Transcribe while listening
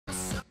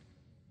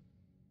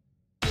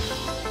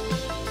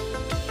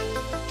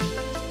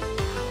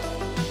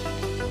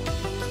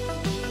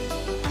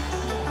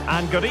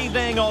And good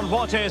evening on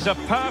what is a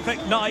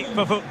perfect night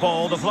for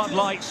football. The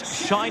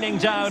floodlights shining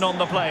down on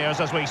the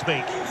players as we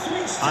speak.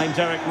 I'm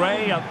Derek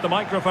Ray at the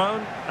microphone,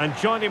 and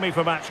joining me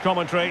for match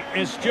commentary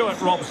is Stuart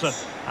Robson.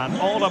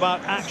 And all about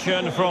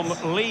action from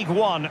League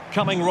One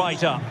coming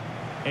right up.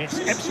 It's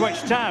Ipswich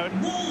Town,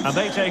 and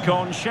they take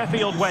on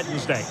Sheffield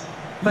Wednesday.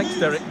 Thanks,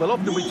 Derek. Well,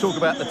 often we talk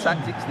about the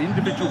tactics, the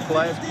individual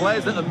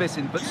players that are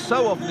missing, but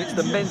so often it's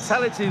the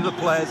mentality of the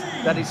players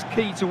that is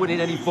key to winning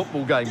any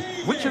football game.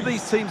 Which of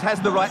these teams has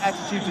the right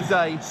attitude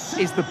today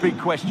is the big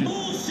question.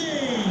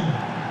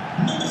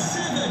 Number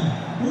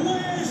 7,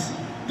 Wes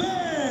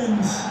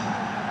Burns.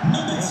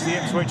 Here's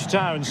the Ipswich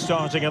Town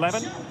starting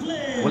 11.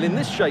 Well, in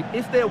this shape,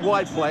 if their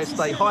wide players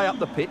stay high up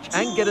the pitch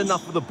and get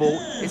enough of the ball,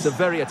 it's a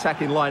very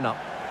attacking lineup.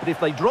 But if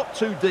they drop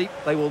too deep,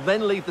 they will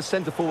then leave the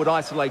centre-forward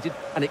isolated,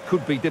 and it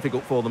could be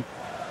difficult for them.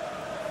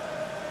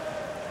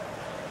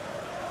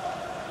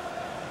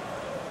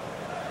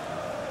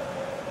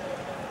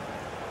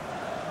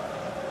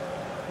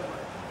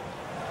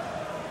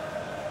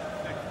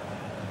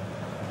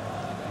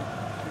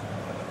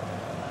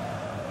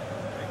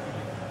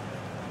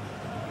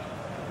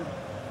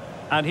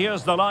 And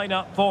here's the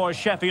lineup for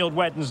Sheffield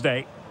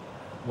Wednesday.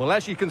 Well,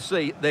 as you can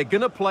see, they're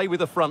going to play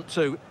with a front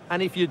two.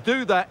 And if you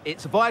do that,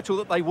 it's vital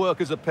that they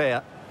work as a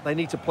pair. They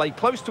need to play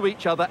close to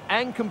each other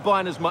and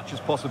combine as much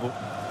as possible.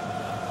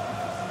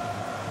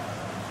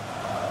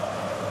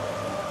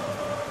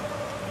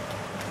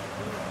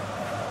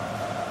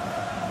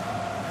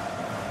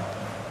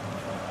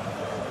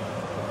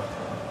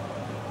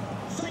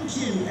 Thank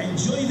you.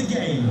 Enjoy the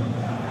game.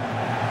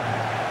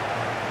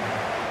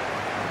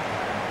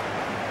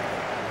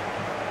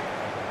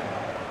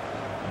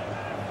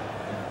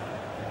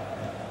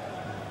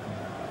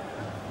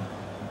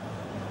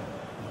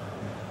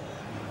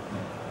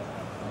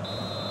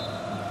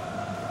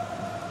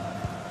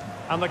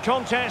 And the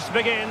contest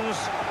begins.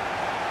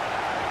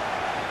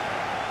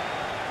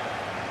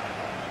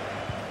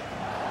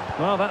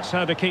 Well, that's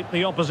how to keep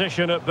the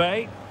opposition at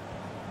bay.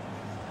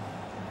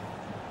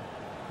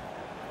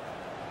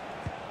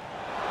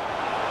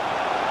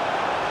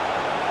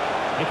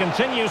 He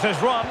continues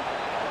his run.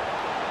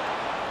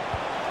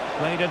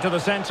 Played into the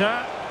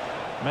centre,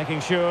 making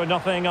sure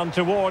nothing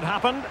untoward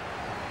happened.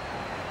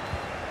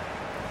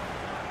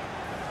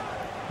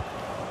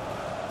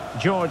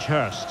 George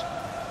Hurst.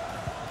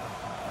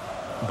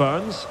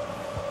 Burns.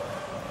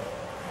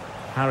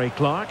 Harry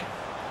Clark.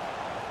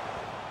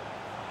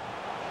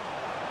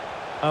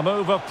 A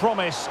move of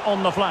promise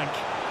on the flank.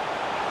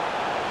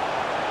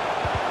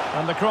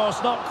 And the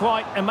cross not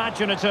quite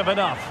imaginative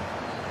enough.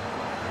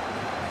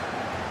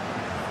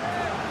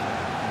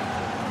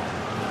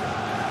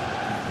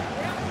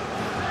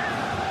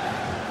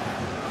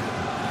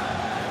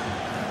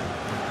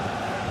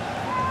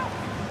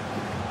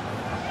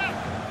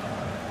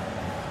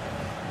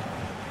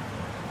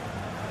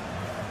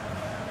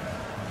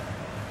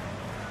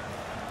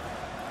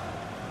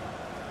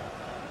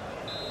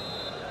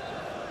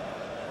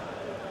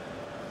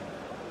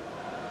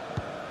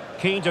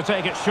 Keen to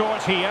take it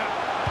short here.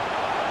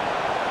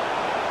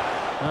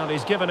 And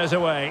he's given us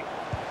away.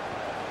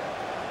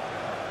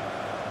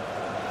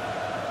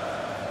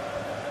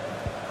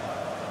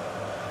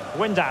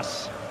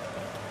 Windass.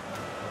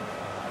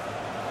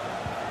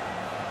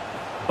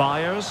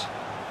 Byers.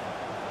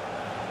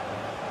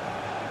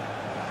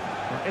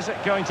 Or is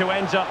it going to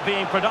end up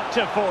being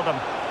productive for them?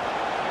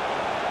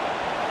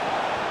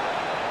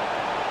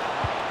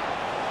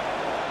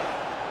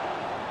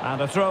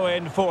 And a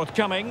throw-in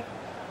forthcoming.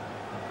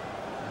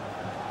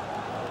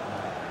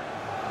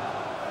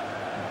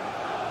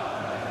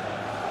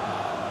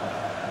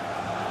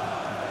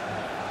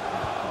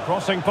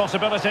 Crossing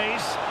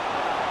possibilities.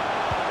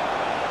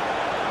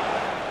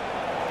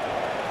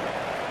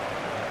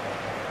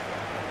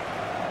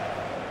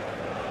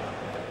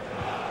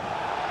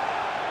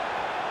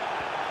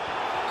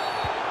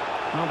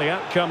 Well, the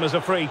outcome is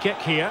a free kick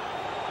here.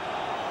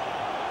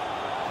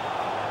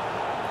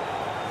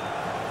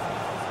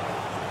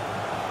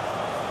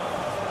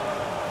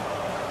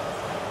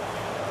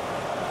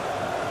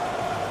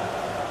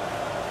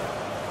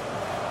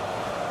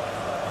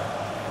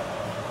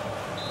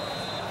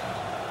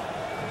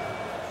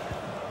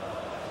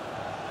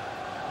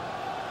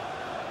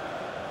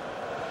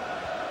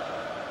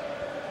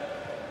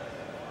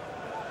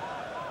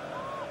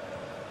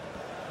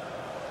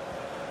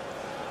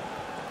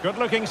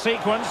 Good-looking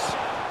sequence.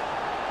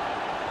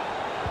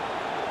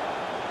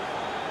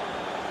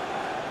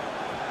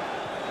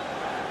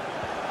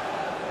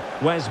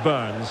 Wes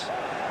Burns.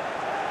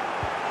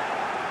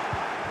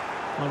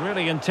 Well,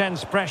 really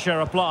intense pressure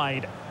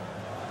applied.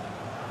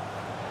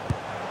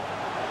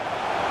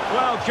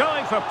 Well,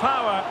 going for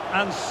power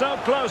and so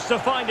close to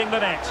finding the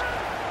net.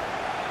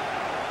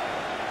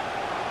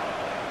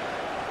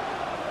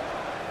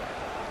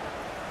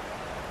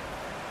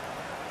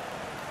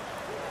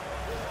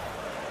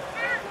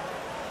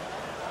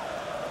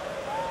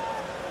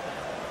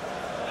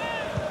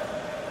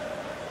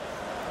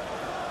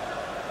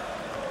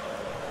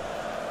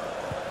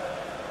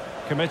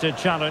 Committed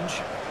challenge.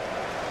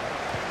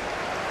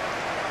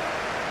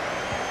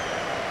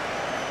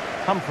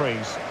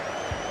 Humphreys.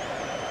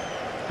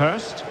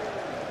 Hurst.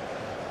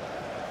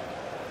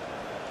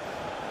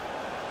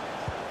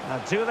 Now,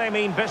 do they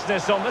mean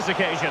business on this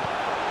occasion?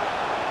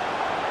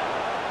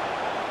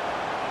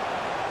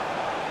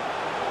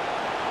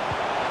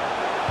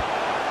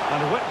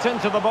 And whipped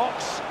into the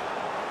box.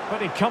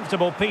 Pretty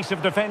comfortable piece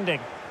of defending.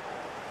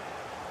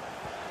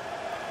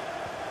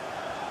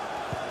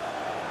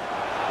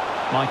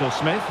 Michael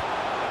Smith.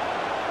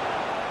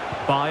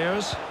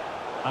 Byers.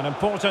 An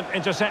important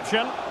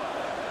interception.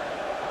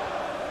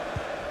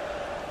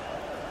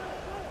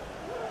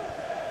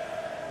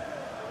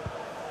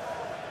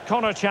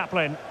 Connor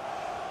Chaplin.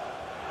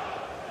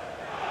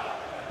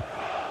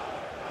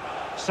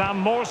 Sam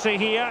Morsey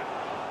here.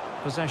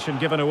 Possession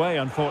given away,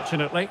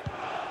 unfortunately.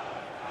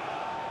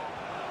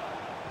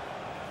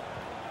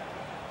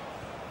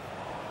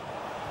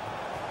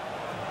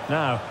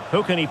 Now,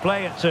 who can he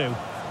play it to?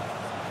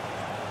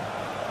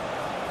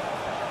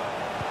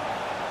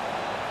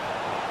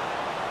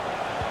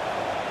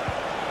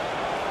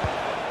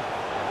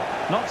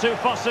 Not too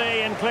fussy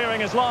in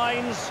clearing his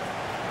lines.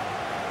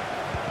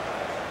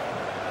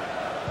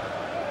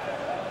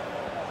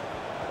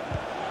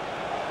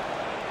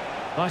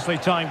 Nicely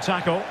timed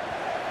tackle.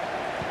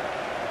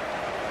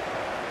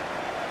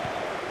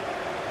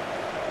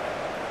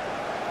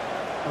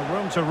 A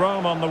room to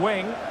roam on the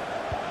wing.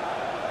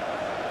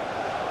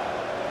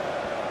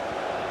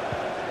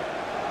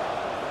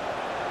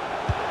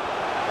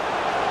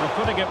 Well,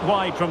 putting it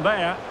wide from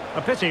there.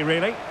 A pity,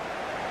 really.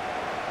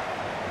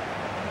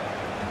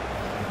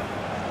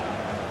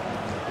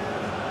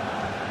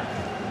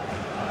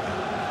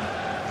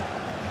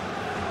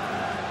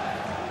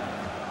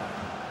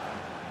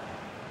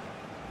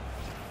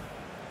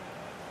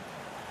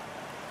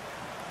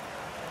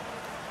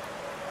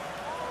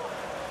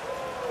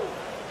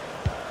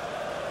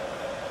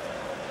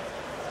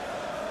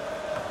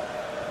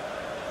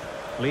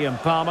 Liam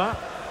Palmer.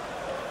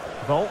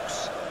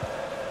 Volks.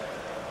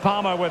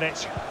 Palmer with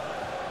it.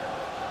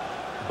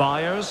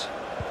 Byers.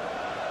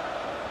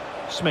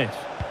 Smith.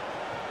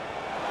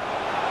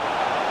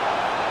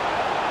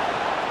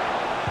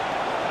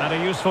 And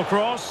a useful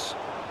cross.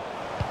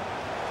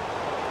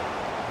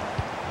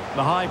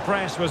 The high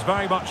press was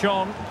very much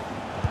on.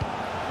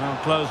 Well,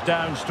 closed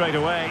down straight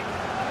away.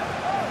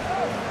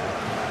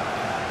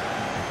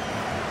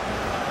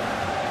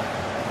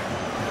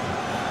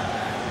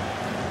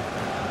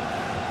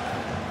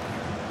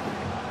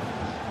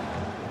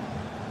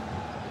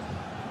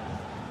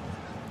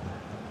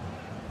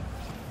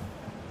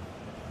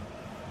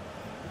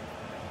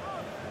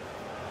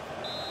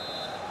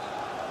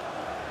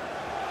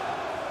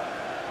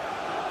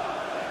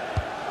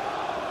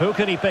 Who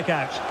can he pick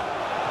out?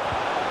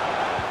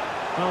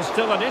 Well,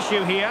 still an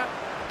issue here.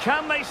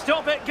 Can they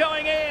stop it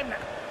going in?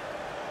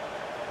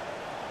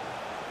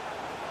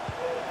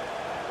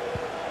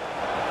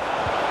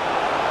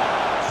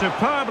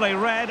 Superbly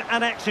read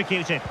and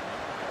executed.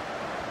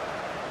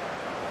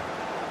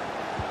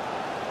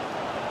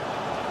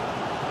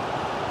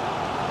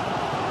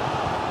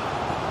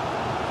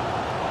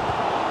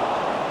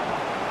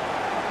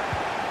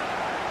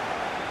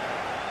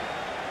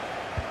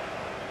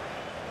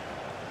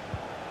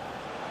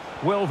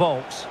 Will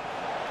Volks.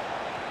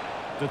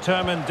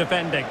 Determined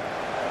defending.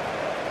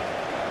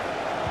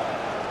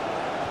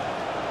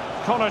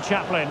 Connor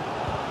Chaplin.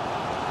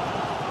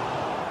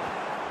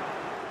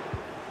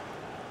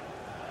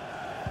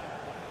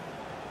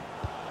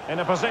 In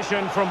a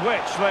position from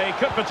which they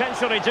could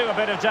potentially do a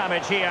bit of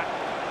damage here.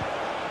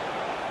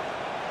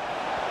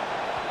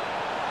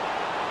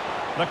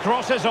 The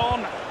cross is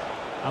on,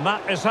 and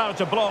that is how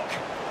to block.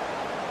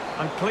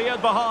 And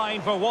cleared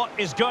behind for what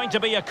is going to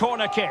be a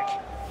corner kick.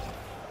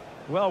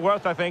 Well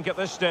worth, I think, at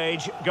this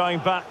stage, going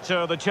back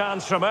to the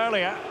chance from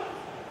earlier.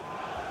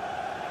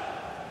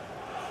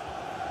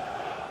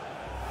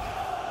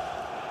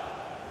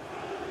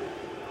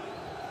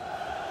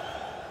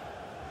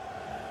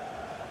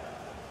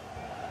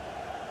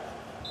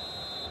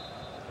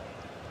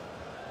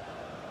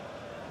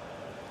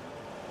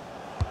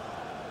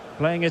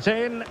 Playing it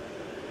in.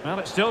 Well,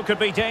 it still could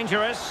be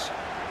dangerous.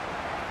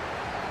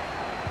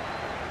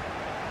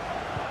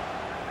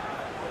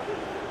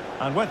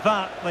 And with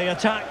that, the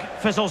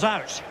attack fizzles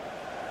out.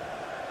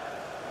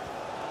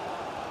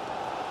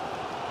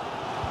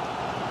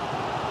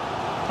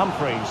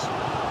 Humphreys.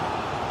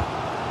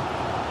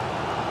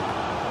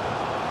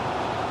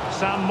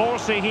 Sam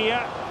Morsey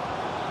here.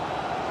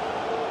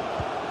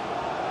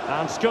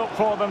 And scope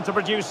for them to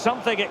produce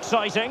something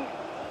exciting.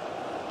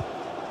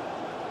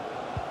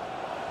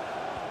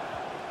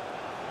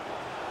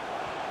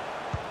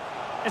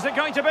 Is it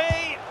going to be?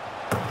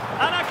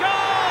 And a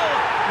goal!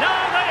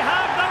 Now they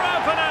have their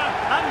opener,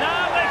 and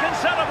now they can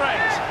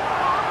celebrate.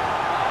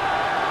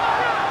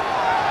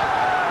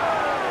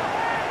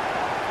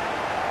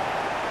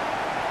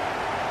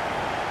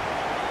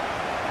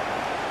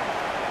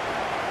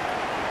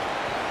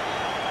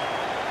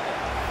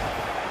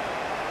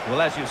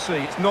 Well, as you see,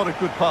 it's not a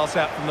good pass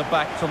out from the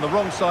back. It's on the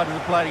wrong side of the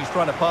player he's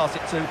trying to pass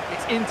it to.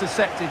 It's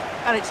intercepted,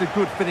 and it's a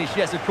good finish.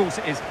 Yes, of course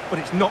it is, but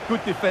it's not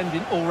good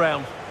defending all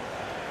round.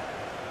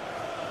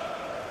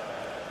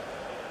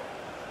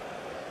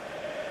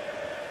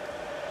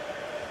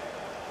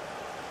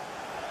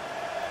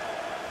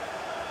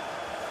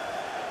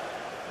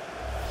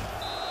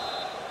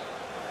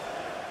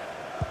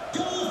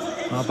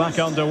 Well, back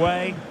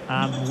underway,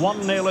 and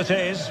 1-0 it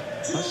is.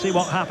 Let's see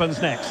what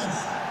happens next.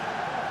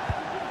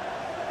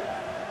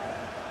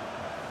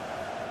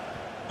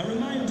 A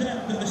reminder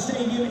that the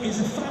stadium is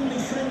a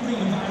family-friendly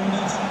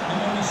environment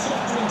and only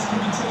soft drinks can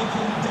be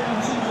taken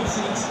down to your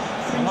seats.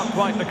 Not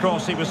quite the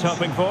cross he was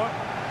hoping for.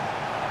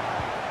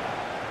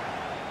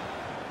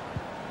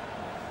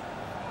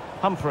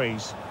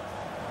 Humphreys.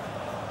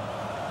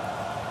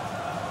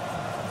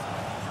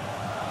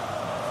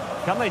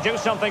 Can they do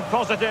something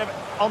positive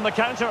on the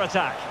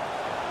counter-attack?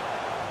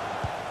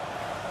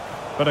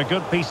 But a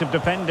good piece of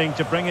defending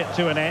to bring it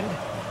to an end.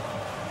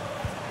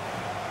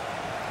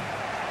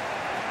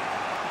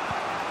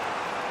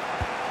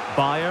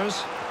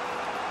 Byers.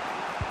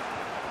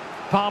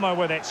 Palmer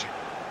with it.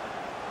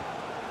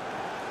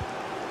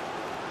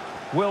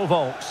 Will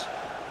Volks.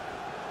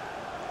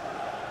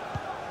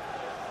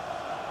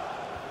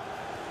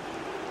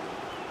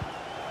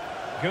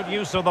 Good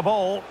use of the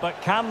ball,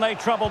 but can they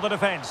trouble the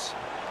defence?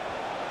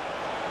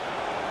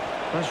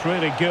 That's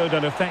really good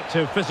and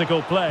effective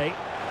physical play.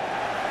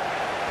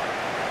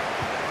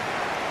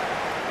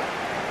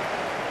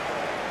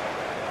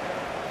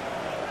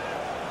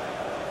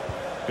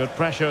 Good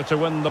pressure to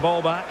win the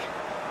ball back.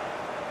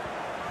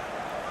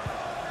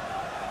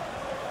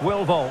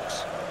 Will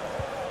Volks.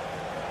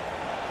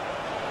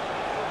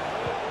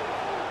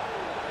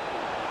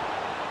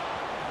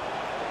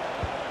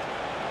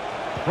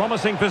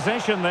 Promising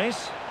possession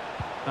this.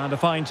 And a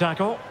fine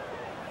tackle.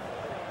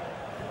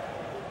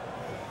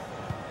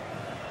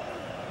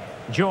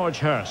 George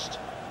Hurst.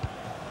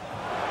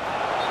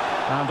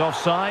 And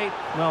offside.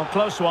 Well,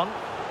 close one.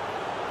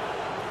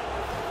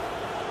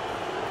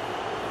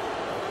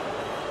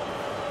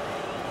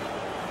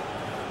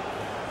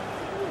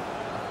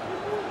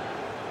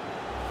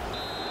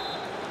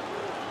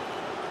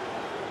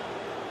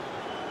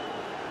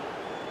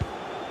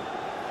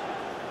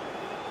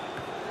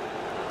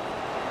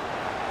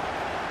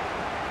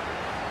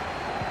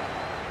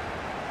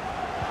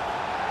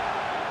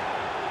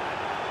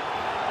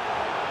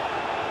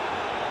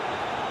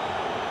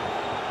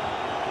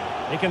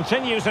 He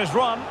continues his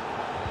run.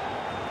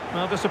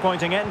 Well,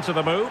 disappointing end to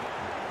the move.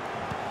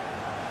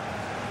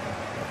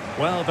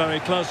 Well, very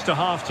close to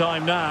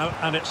half-time now,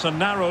 and it's a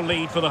narrow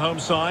lead for the home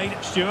side.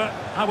 Stuart,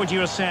 how would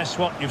you assess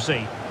what you've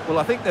seen? Well,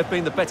 I think they've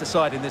been the better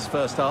side in this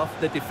first half.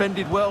 They've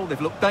defended well,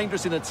 they've looked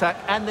dangerous in attack,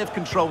 and they've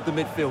controlled the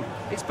midfield.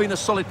 It's been a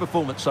solid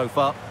performance so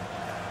far.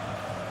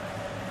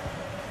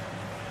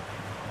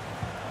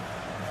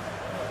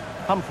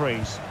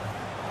 Humphreys.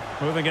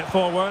 Moving it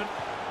forward.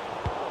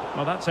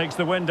 Well, that takes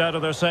the wind out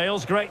of their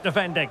sails. Great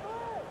defending.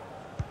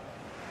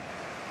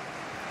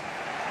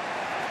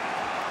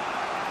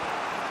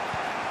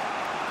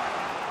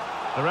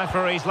 The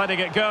referee's letting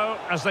it go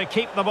as they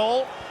keep the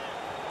ball.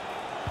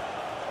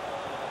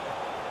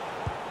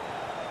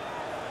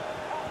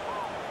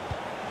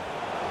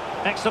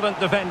 Excellent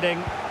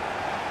defending.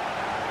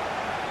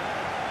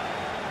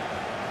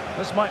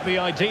 This might be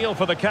ideal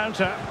for the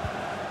counter.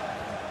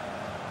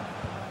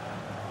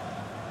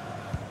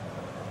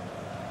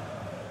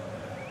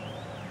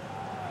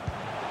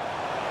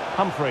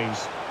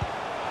 Humphreys.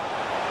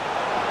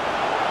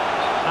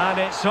 And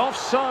it's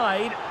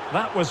offside.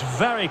 That was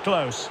very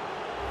close.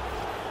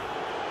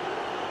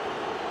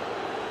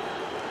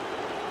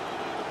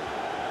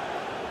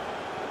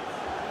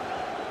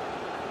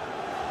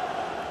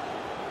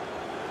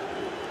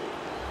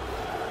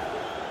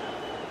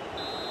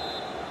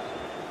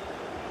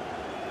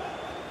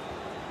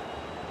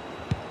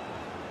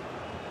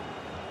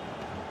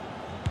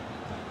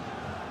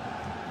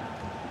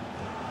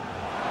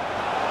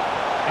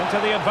 To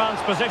the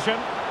advanced position.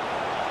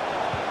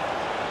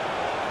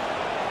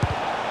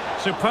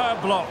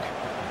 Superb block.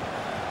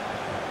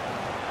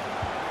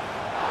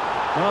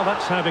 Well,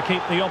 that's how to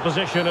keep the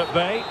opposition at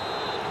bay.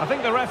 I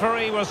think the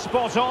referee was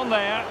spot on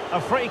there.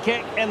 A free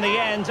kick in the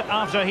end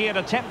after he had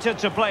attempted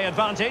to play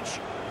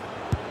advantage.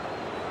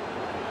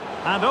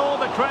 And all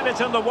the credit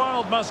in the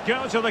world must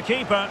go to the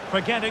keeper for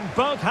getting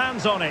both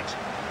hands on it.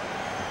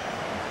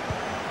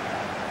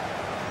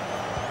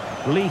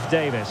 Leif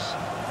Davis.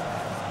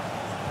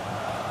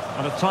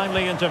 And a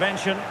timely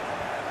intervention,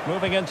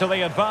 moving into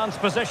the advanced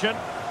position.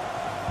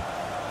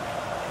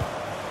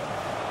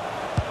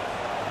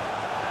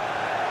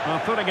 Well,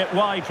 putting it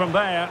wide from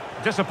there,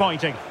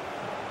 disappointing.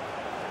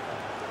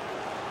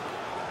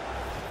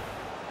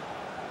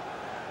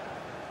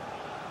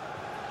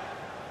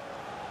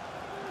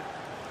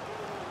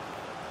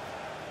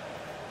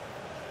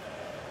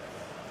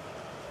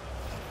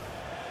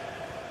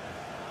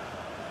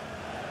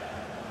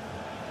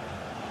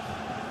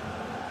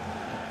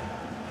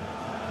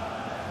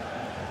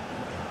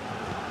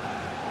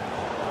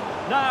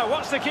 Now,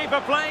 what's the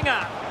keeper playing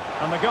at?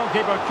 And the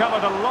goalkeeper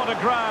covered a lot of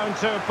ground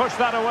to push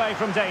that away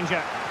from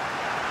danger.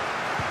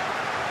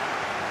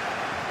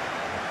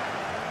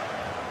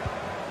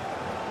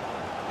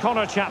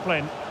 Connor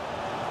Chaplin.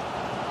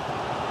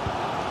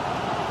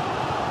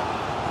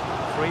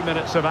 3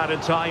 minutes of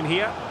added time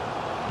here.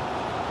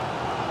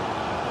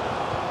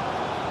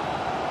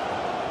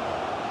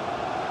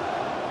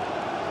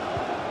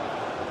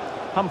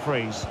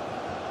 Humphreys.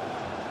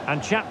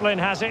 And Chaplin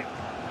has it.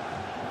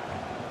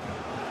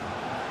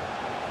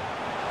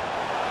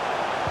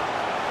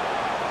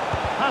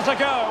 Has a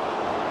go.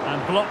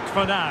 And blocked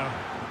for now.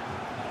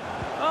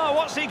 Oh,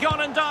 what's he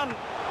gone and done?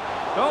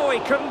 Oh, he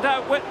couldn't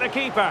outwit the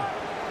keeper.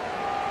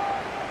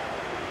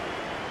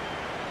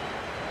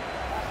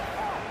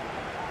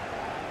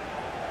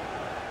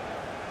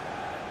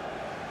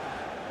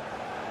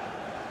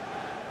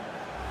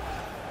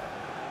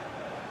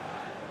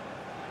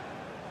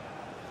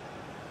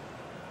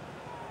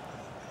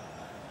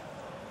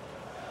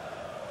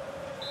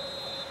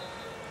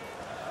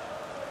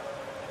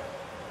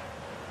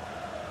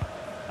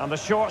 And the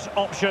short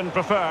option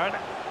preferred.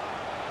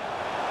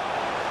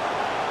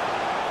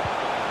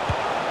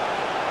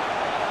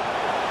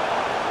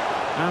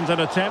 And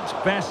an attempt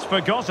best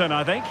forgotten,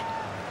 I think.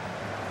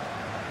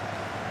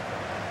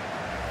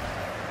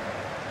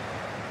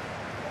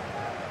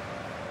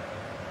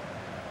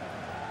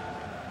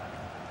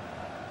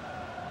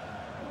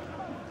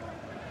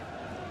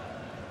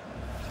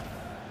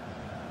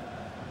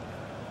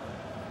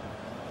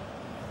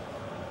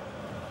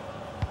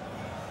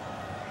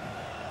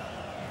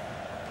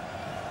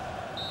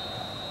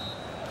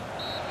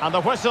 And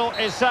the whistle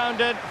is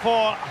sounded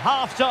for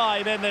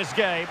half-time in this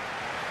game.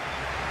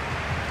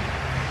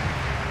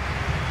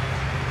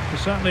 We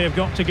certainly have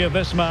got to give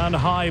this man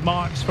high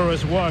marks for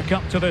his work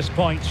up to this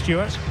point,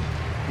 Stuart.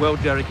 Well,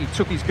 Derek, he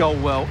took his goal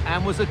well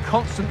and was a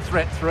constant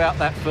threat throughout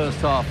that first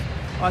half.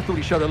 I thought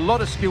he showed a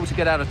lot of skill to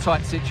get out of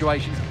tight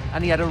situations,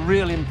 and he had a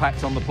real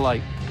impact on the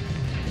play.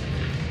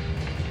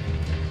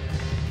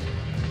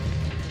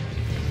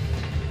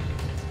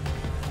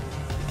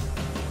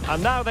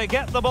 And now they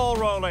get the ball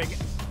rolling.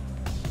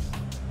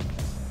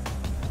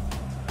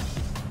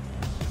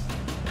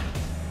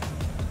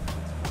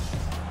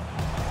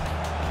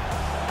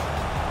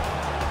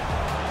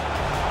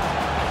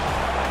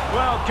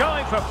 Well,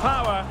 going for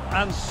power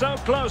and so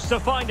close to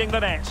finding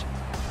the net.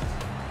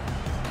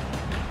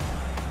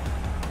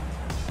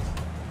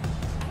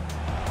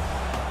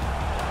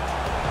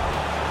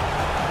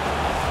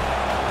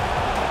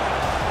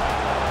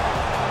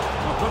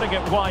 Well, putting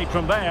it wide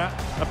from there.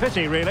 A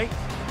pity, really.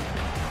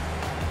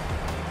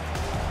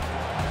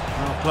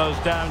 Well,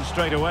 closed down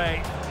straight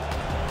away.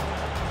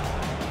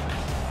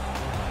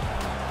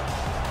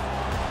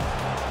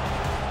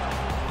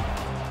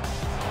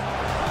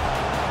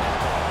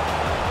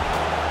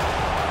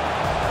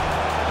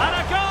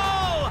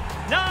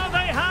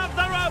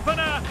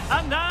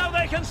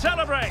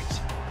 Celebrate.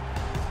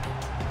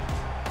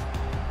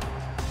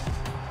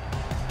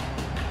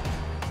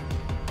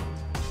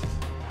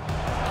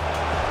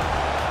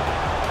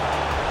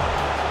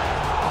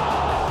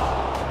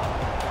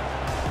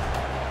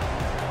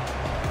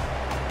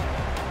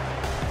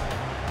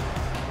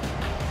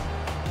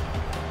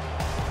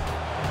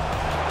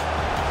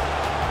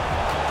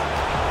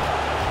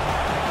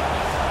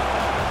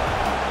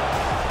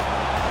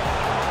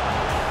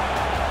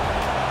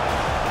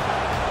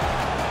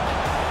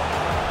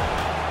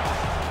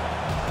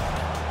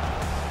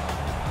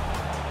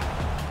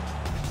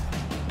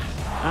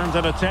 And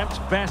an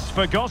attempt best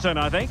forgotten,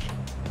 I think.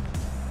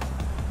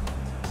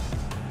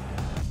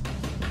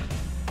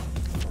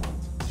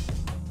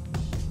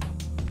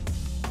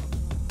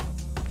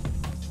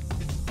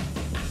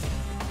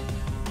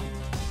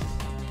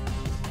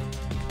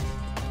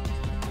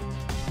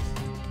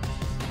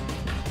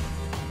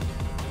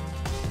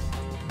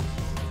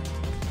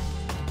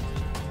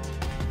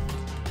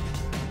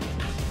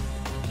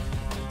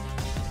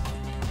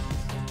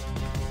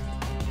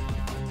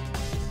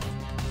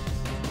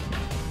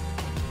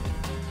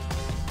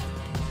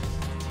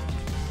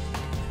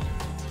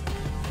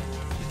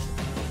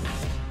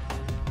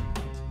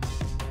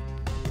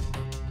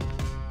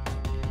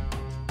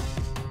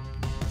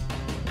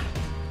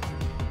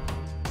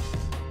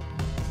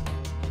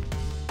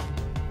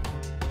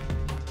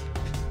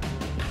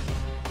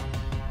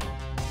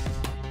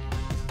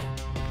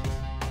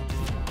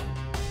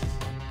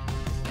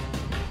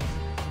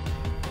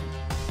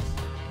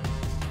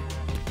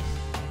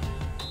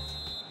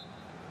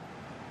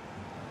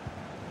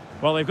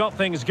 Well, they've got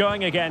things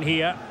going again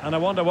here, and I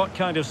wonder what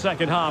kind of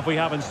second half we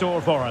have in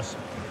store for us.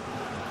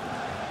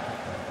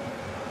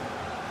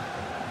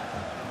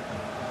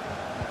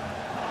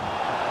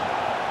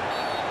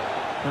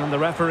 And the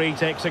referee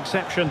takes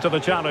exception to the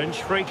challenge.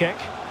 Free kick.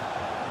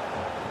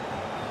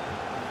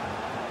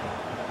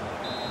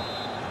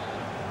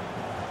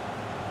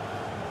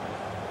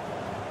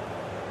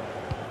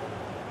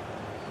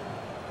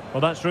 Well,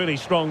 that's really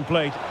strong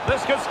play.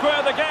 This could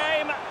square the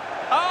game.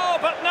 Oh,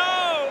 but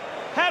no!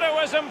 Header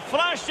was Enthusiasm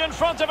flashed in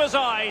front of his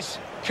eyes.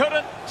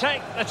 Couldn't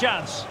take the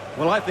chance.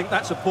 Well, I think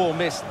that's a poor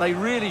miss. They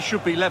really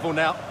should be level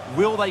now.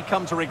 Will they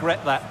come to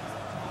regret that?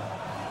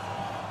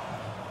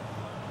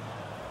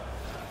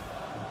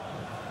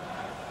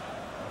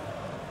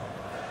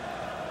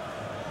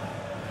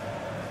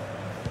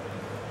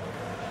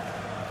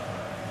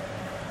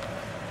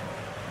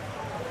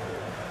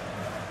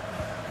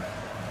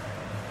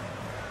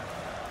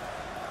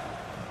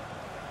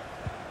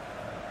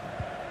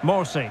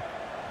 Morsey.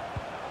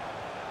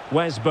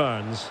 Wes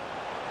Burns.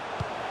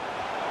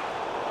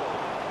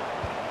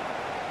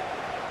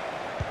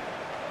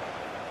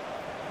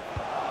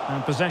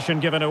 And possession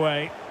given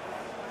away.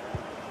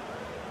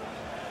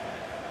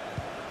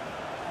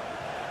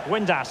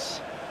 Windass.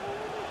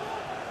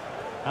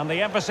 And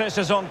the emphasis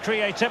is on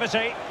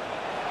creativity.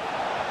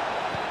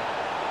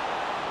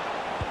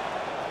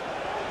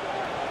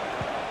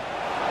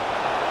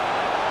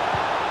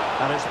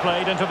 And it's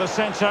played into the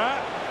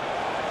centre.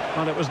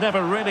 Well, it was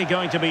never really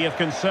going to be of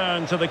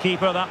concern to the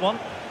keeper, that one.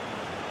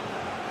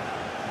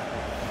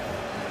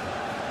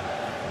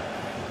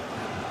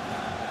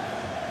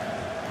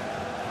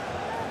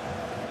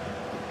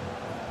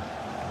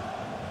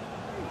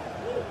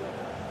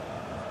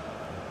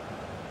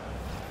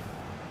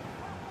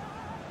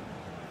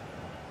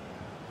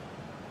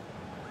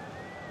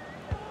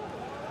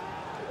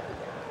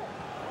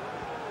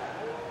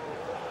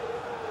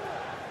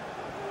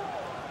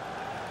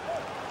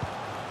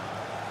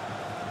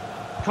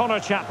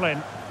 Connor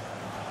Chaplin.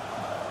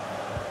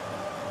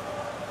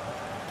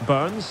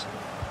 Burns.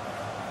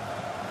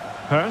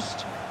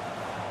 Hurst.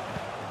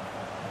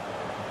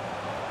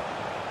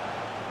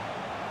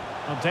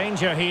 A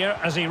danger here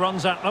as he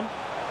runs at them.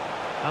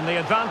 And the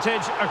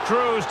advantage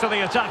accrues to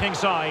the attacking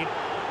side.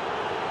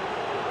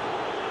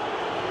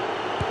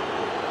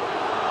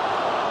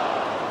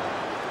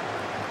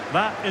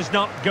 That is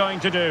not going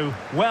to do.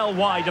 Well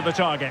wide of the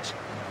target.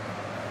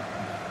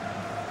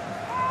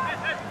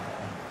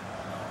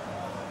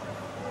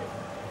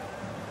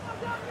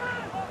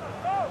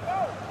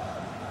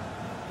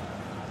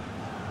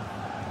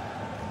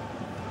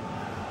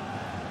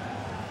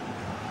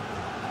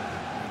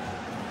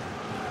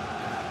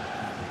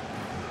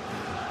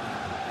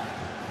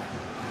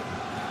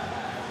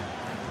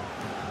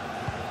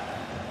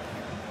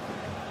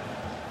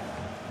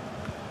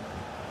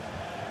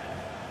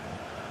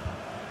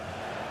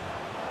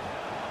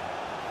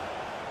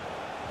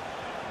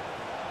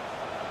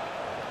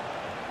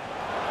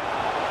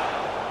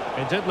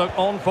 It did look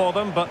on for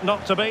them, but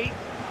not to be.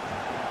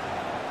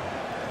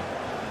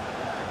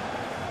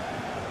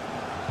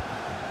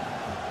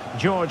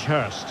 George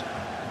Hurst.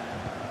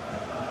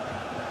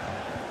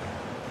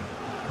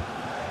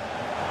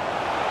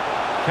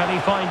 Can he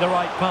find the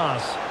right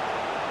pass?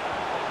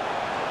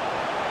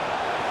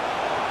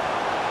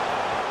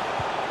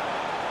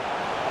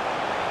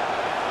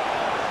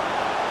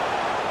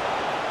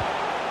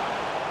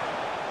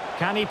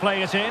 Can he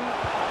play it in?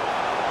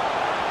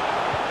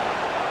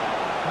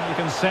 You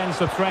can sense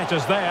the threat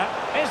is there.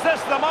 Is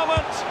this the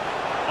moment?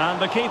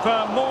 And the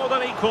keeper more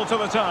than equal to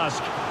the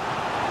task.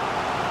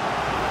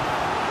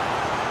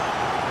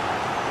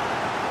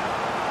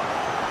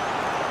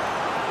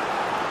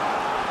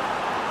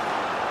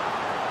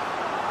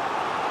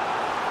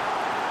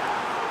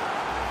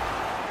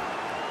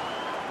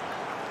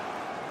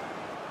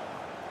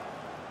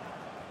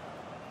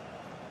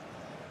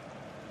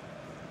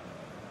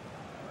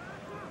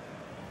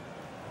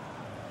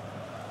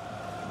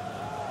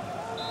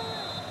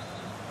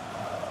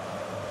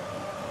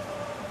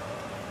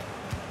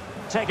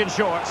 Taken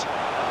short.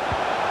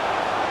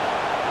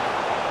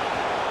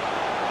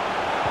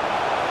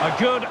 A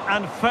good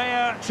and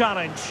fair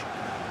challenge.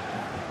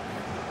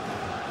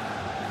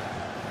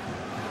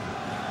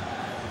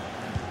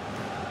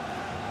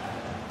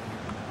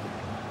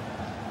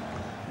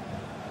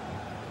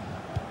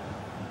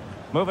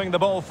 Moving the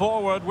ball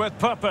forward with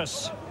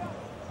purpose.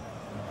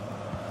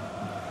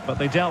 But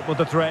they dealt with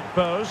the threat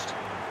posed.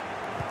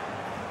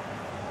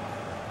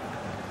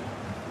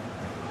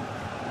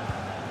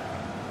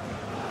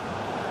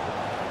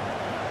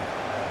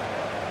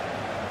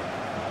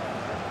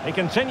 He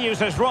continues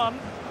his run.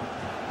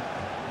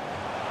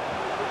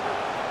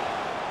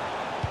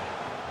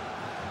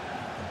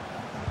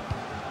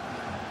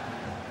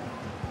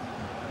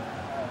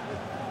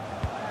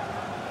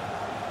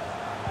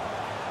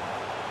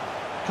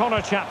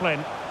 Connor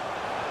Chaplin.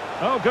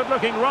 Oh,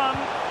 good-looking run.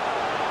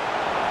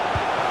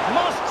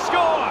 Must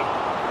score!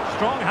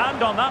 Strong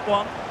hand on that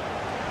one.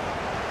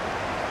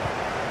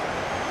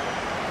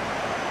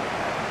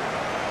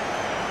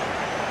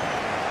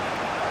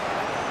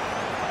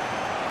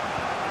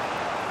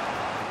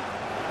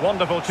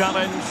 Wonderful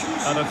challenge,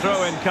 and a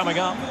throw-in coming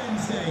up.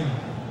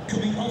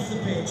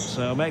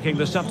 So making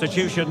the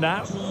substitution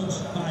now. To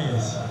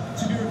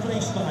be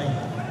replaced by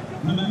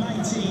number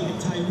 19,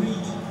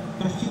 Tyreek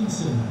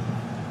Backinson.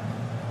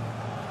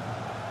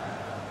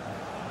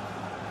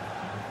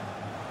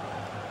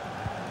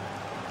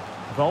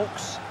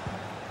 Volks.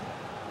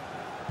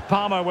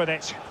 Palmer with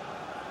it.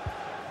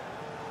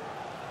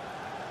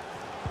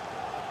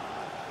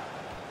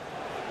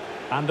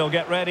 And they'll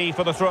get ready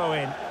for the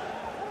throw-in.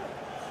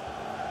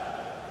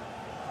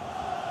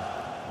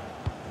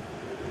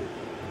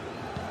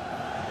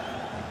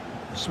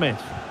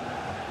 Smith.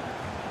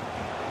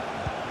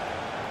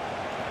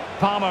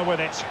 Palmer with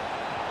it.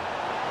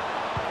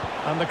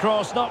 And the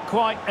cross not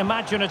quite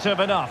imaginative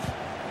enough.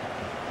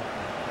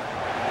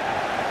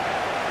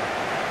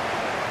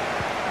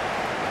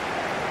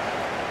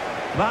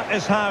 That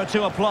is how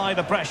to apply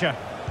the pressure.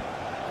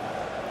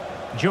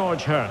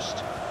 George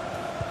Hurst.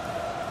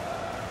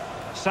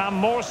 Sam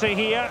Morsey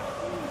here.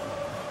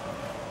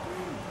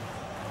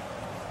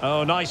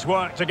 Oh, nice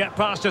work to get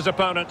past his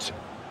opponent.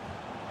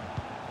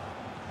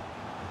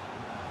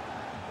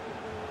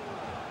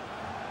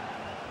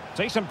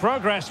 Decent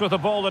progress with the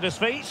ball at his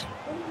feet.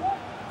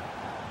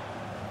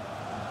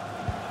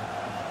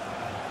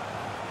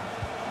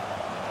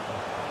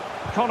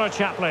 Connor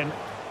Chaplin.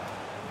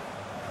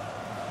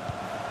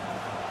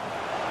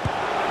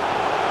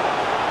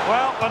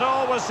 Well, when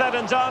all was said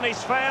and done,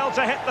 he's failed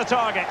to hit the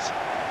target.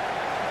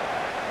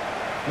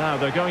 Now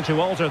they're going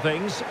to alter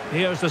things.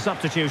 Here's the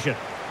substitution.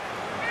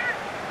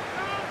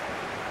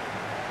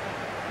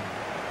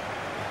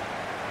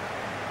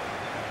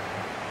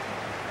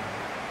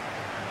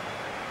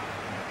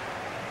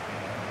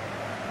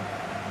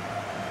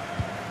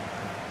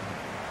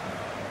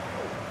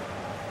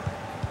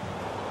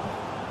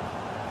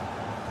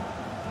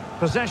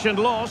 Possession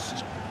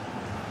lost.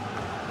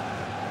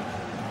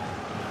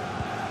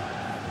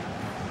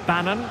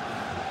 Bannon.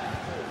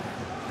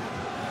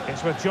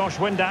 It's with Josh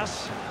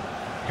Windass.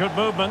 Good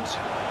movement.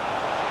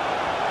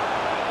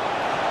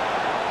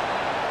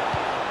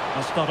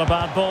 That's not a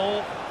bad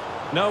ball.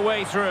 No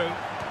way through.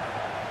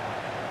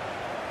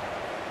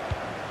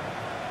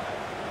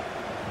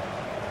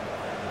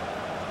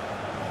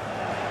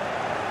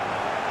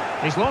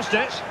 He's lost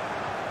it.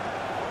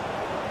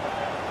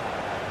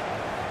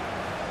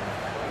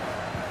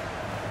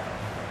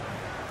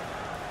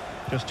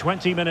 Just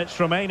 20 minutes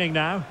remaining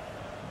now.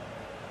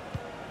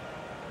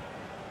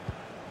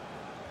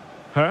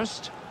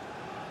 Hurst.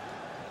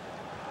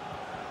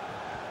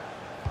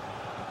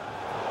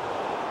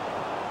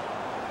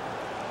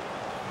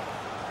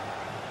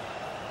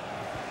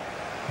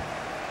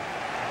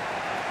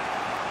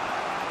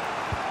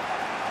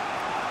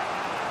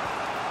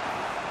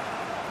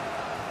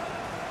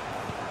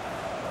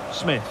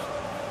 Smith.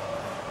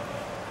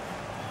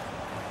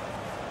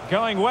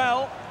 Going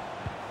well.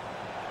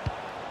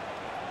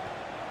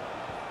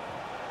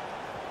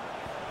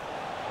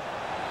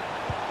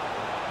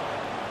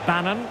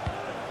 Bannon.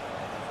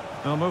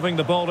 Oh, moving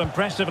the ball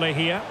impressively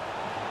here.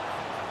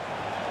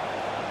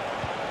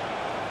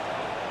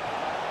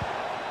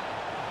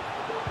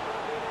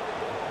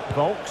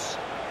 Volks.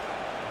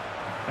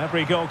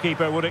 Every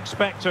goalkeeper would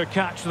expect to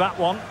catch that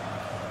one.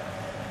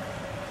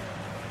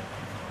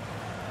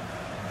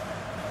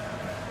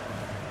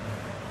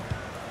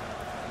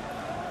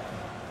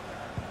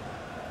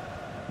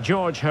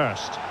 George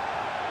Hurst.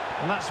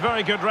 And that's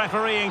very good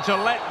refereeing to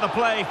let the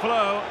play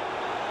flow.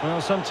 Well,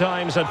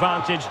 sometimes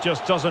advantage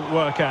just doesn't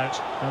work out,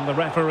 and the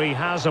referee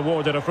has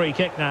awarded a free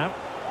kick now.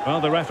 Well,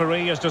 the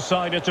referee has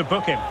decided to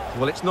book him.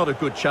 Well, it's not a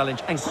good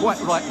challenge, and quite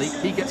rightly,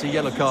 he gets a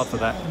yellow card for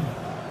that.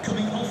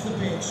 Coming off the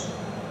pitch,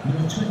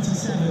 number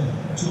 27,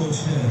 George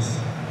Hurst.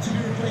 To be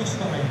replaced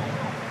by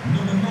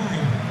number 9,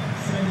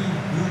 Freddie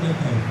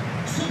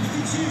Radico.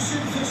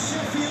 Substitution for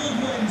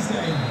Sheffield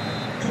Wednesday.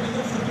 Coming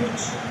off the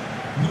pitch,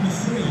 number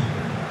 3,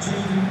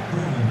 Jaden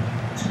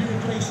Brown. To be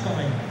replaced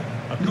by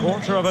a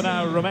quarter of an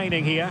hour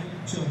remaining here.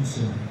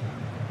 Johnson.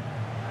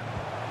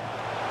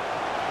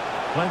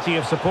 Plenty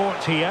of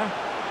support here.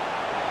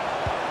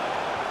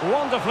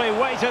 Wonderfully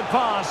weighted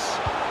pass.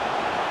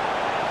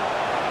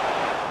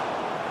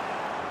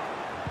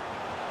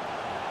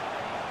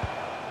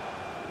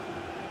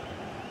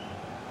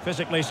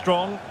 Physically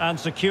strong and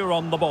secure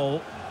on the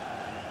ball.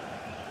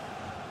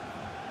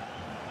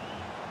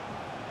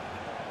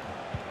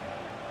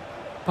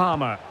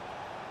 Palmer.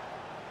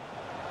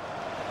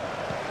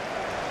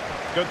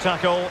 Good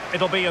tackle,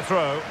 it'll be a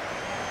throw.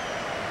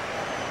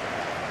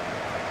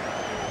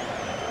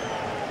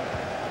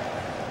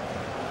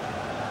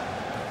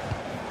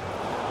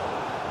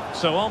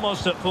 So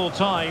almost at full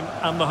time,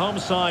 and the home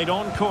side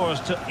on course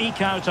to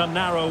eke out a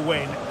narrow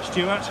win.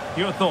 Stuart,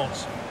 your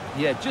thoughts?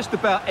 Yeah, just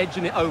about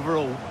edging it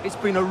overall. It's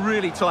been a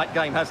really tight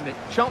game, hasn't it?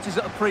 Chances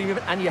at a premium,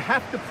 and you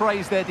have to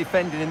praise their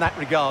defending in that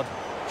regard.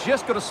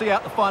 Just got to see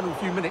out the final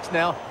few minutes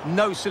now.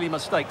 No silly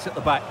mistakes at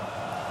the back.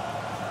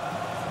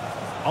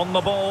 On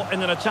the ball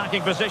in an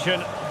attacking position,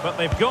 but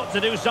they've got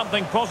to do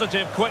something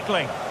positive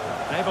quickly.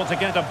 Able to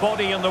get a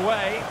body in the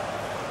way.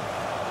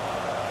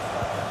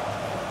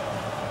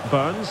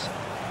 Burns.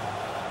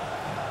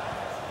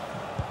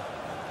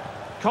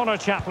 Connor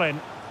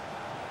Chaplin.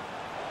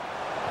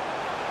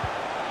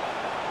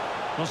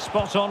 Well,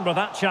 spot on with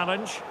that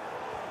challenge.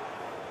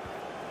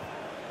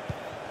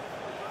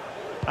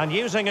 And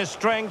using his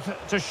strength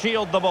to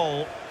shield the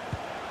ball.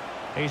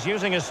 He's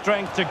using his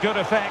strength to good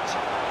effect.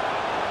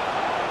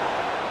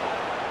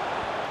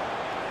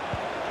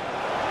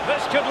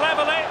 This could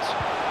level it.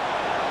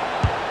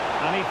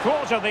 And he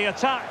Thwarted the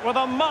attack with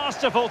a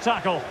masterful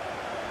tackle.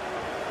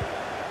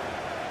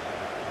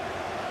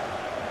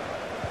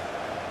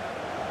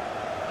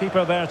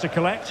 Keeper there to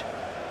collect.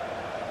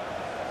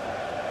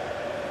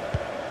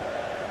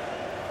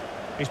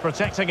 He's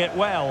protecting it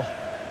well.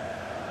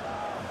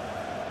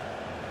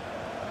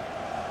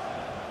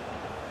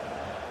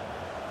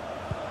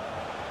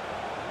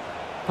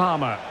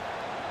 Palmer.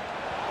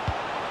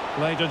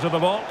 Played into the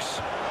box.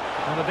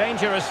 And the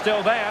danger is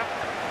still there.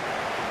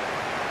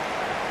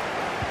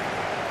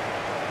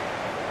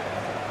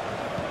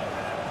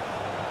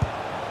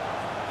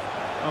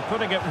 Well,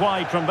 putting it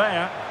wide from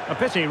there. A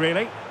pity,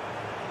 really.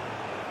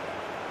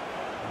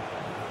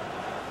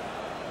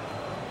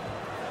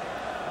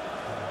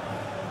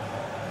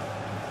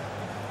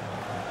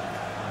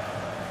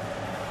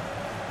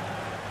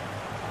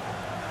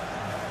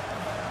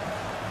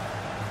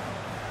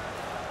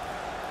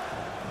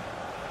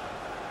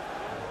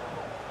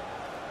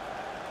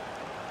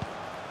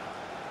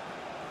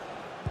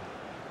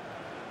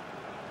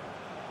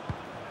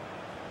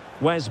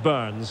 Wes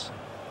Burns.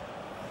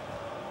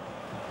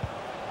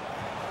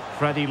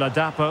 Freddie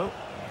Ladapo.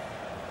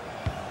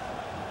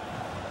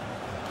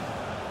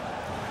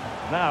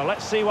 Now,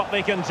 let's see what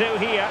they can do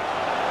here.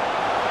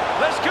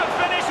 This could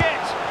finish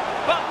it!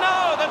 But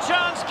no, the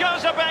chance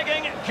goes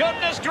a-begging.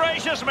 Goodness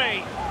gracious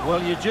me!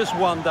 Well, you just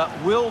wonder,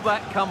 will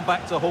that come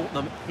back to haunt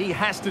them? He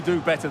has to do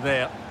better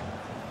there.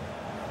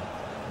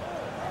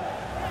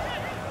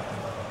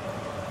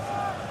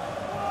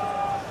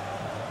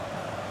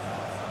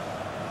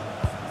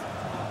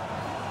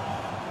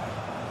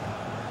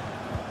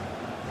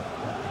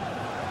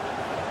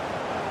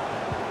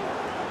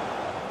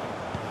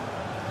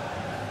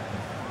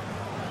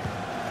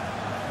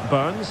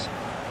 Burns.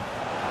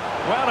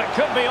 Well, it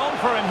could be on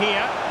for him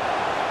here.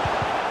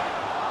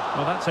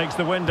 Well, that takes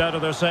the wind out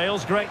of their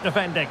sails. Great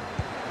defending.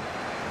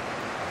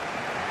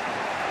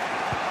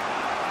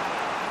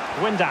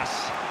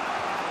 Windass.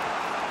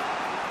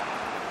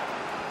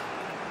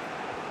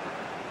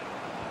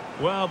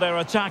 Well, they're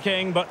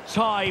attacking, but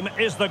time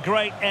is the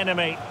great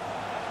enemy.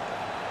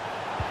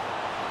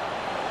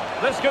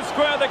 This could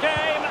square the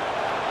game.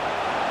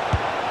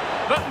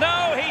 But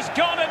no, he's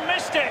gone and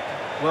missed it.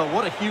 Well,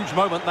 what a huge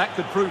moment that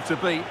could prove to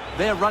be.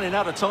 They're running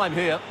out of time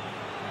here.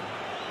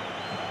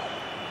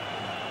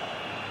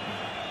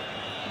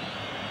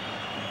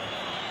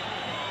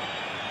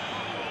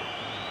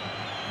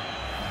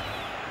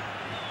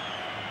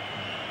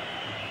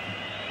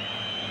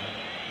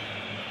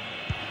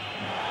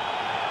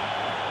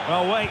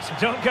 Well, wait,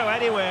 don't go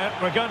anywhere.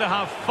 We're going to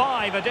have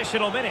 5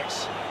 additional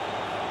minutes.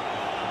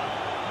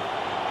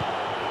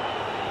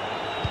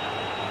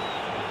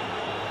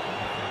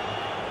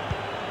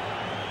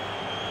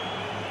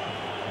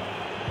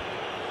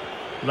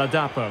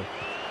 Ladapo.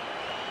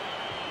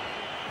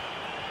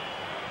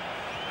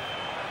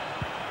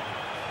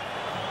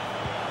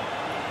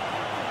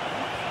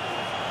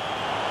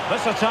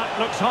 This attack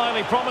looks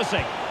highly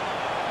promising.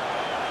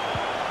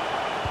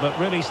 But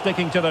really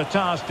sticking to their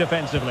task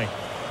defensively.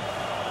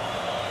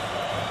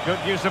 Good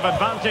use of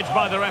advantage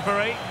by the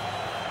referee.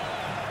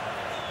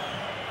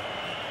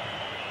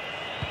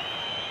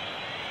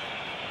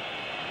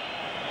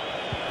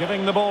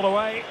 Giving the ball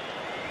away.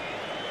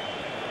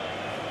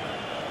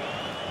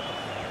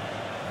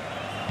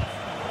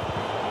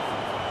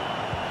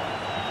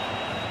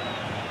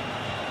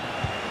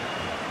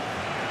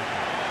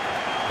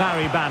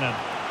 Barry Bannon.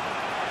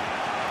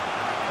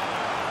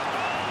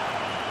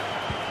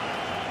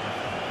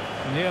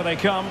 And here they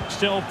come,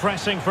 still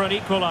pressing for an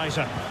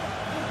equaliser.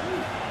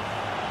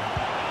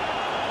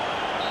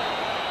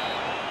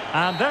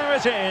 And there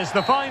it is,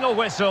 the final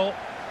whistle.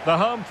 The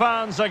home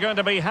fans are going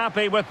to be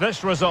happy with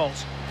this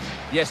result.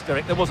 Yes,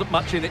 Derek, there wasn't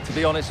much in it, to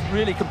be honest.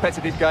 Really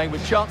competitive game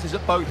with chances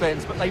at both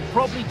ends, but they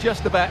probably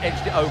just about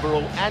edged it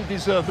overall and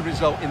deserved the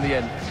result in the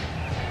end.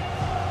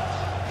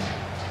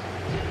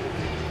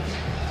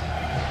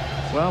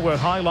 Well, we're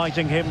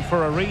highlighting him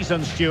for a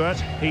reason, Stuart.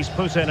 He's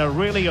put in a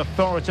really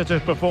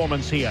authoritative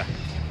performance here.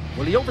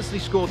 Well, he obviously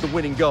scored the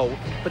winning goal,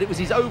 but it was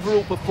his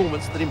overall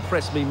performance that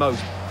impressed me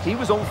most. He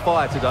was on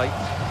fire today.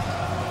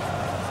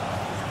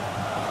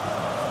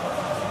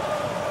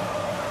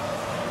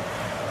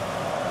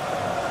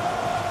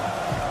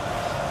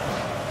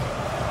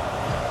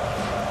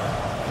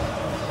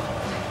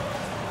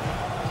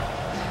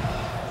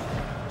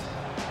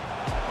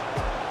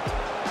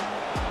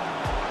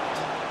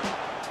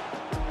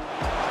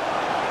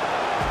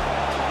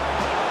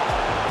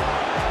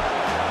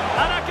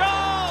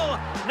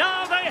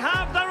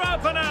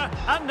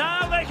 And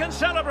now they can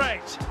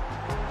celebrate.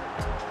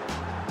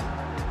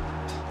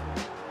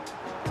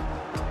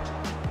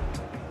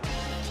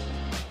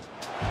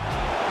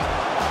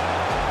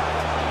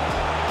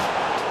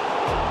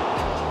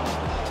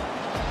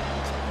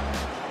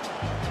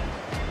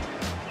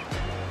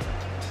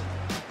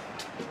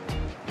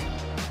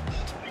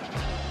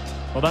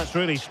 Well, that's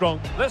really strong.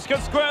 This could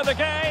square the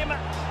game.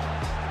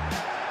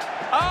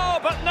 Oh,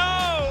 but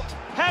no!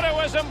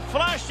 Heroism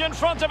flashed in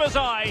front of his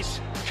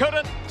eyes.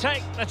 Couldn't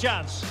take the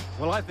chance.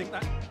 Well, I think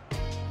that...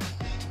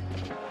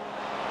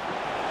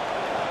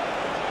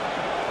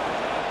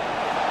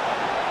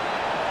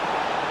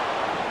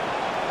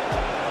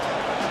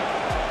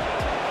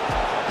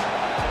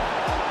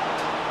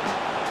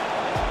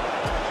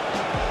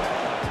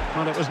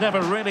 was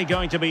never really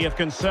going to be of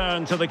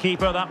concern to the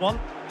keeper, that one.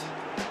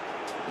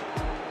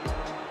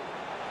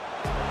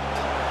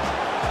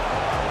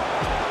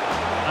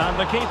 And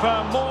the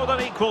keeper more than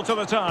equal to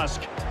the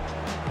task.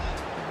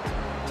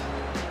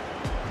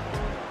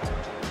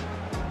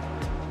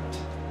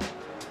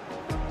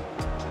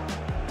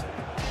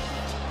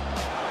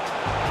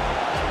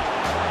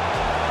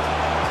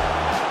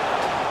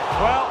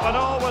 Well, when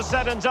all was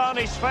said and done,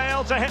 he's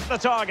failed to hit the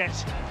target.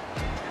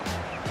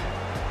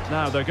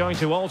 Now they're going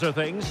to alter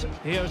things.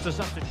 Here's the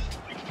substitute.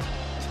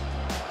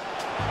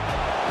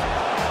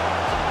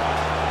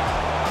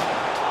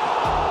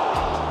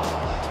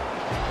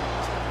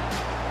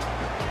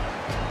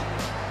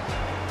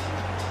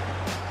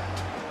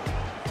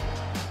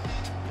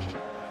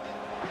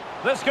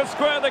 This could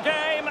square the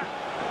game.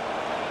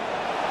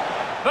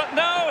 But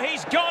no,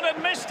 he's gone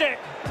and missed it.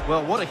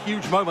 Well, what a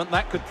huge moment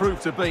that could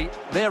prove to be.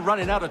 They're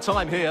running out of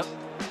time here.